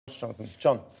Jonathan.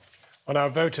 John. Well, our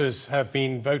voters have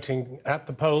been voting at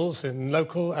the polls in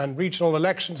local and regional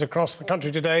elections across the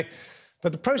country today,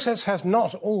 but the process has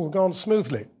not all gone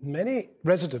smoothly. Many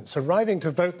residents arriving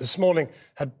to vote this morning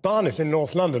at Barnet in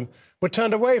North London were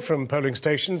turned away from polling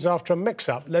stations after a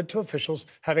mix-up led to officials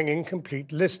having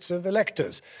incomplete lists of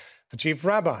electors. The chief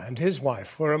rabbi and his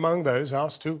wife were among those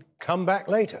asked to come back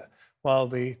later, while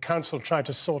the council tried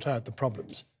to sort out the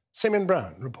problems. Simon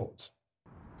Brown reports.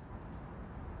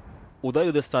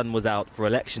 Although the sun was out for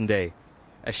election day,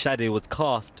 a shadow was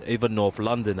cast over North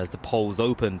London as the polls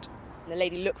opened. The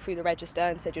lady looked through the register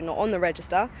and said, "You're not on the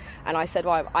register." And I said,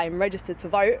 "Well, I'm registered to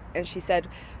vote." And she said,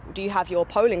 "Do you have your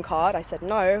polling card?" I said,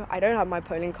 "No, I don't have my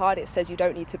polling card. It says you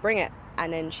don't need to bring it."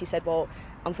 And then she said, "Well,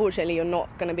 unfortunately, you're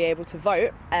not going to be able to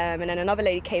vote." And then another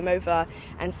lady came over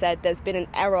and said, "There's been an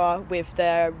error with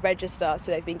the register,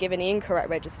 so they've been given the incorrect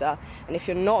register. And if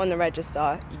you're not on the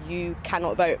register, you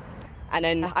cannot vote." And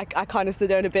then I kind of stood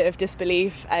there in a bit of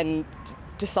disbelief and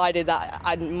decided that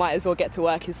I might as well get to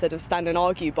work instead of stand and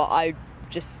argue, but I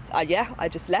just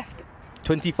left.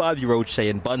 25-year-old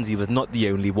Cheyenne Bunzy was not the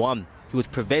only one who was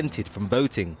prevented from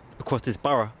voting. Across this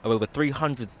borough of over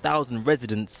 300,000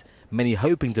 residents, many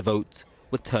hoping to vote,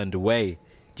 were turned away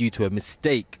due to a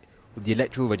mistake with the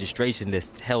electoral registration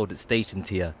list held at stations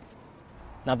here.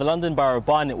 Now, the London Borough of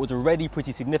Barnet was already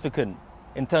pretty significant.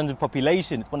 In terms of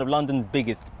population, it's one of London's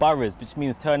biggest boroughs, which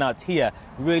means turnout here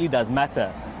really does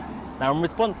matter. Now, in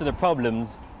response to the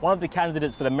problems, one of the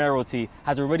candidates for the mayoralty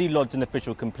has already lodged an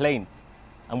official complaint.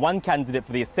 And one candidate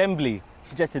for the Assembly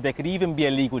suggested there could even be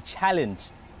a legal challenge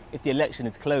if the election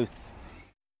is close.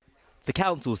 The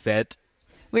council said,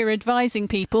 "We're advising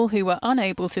people who were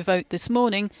unable to vote this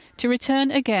morning to return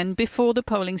again before the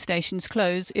polling stations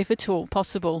close, if at all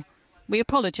possible. We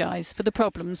apologise for the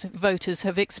problems voters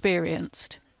have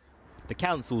experienced." The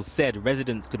council said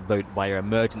residents could vote via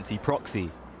emergency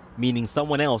proxy, meaning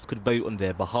someone else could vote on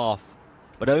their behalf,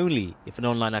 but only if an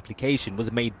online application was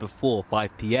made before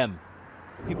 5 p.m.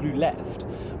 People who left,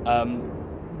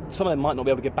 some of them might not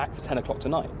be able to get back for 10 o'clock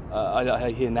tonight. I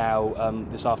hear now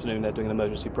this afternoon they're doing an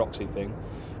emergency proxy thing,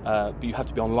 but you have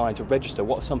to be online to register.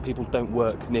 What if some people don't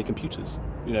work near computers?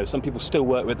 You know, some people still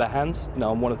work with their hands. You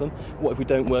know, I'm one of them. What if we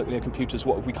don't work near computers?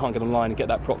 What if we can't get online and get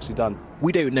that proxy done?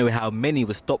 We don't know how many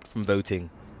were stopped from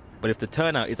voting, but if the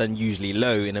turnout is unusually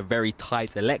low in a very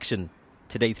tight election,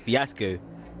 today's fiasco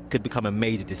could become a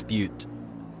major dispute.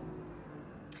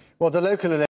 Well, the local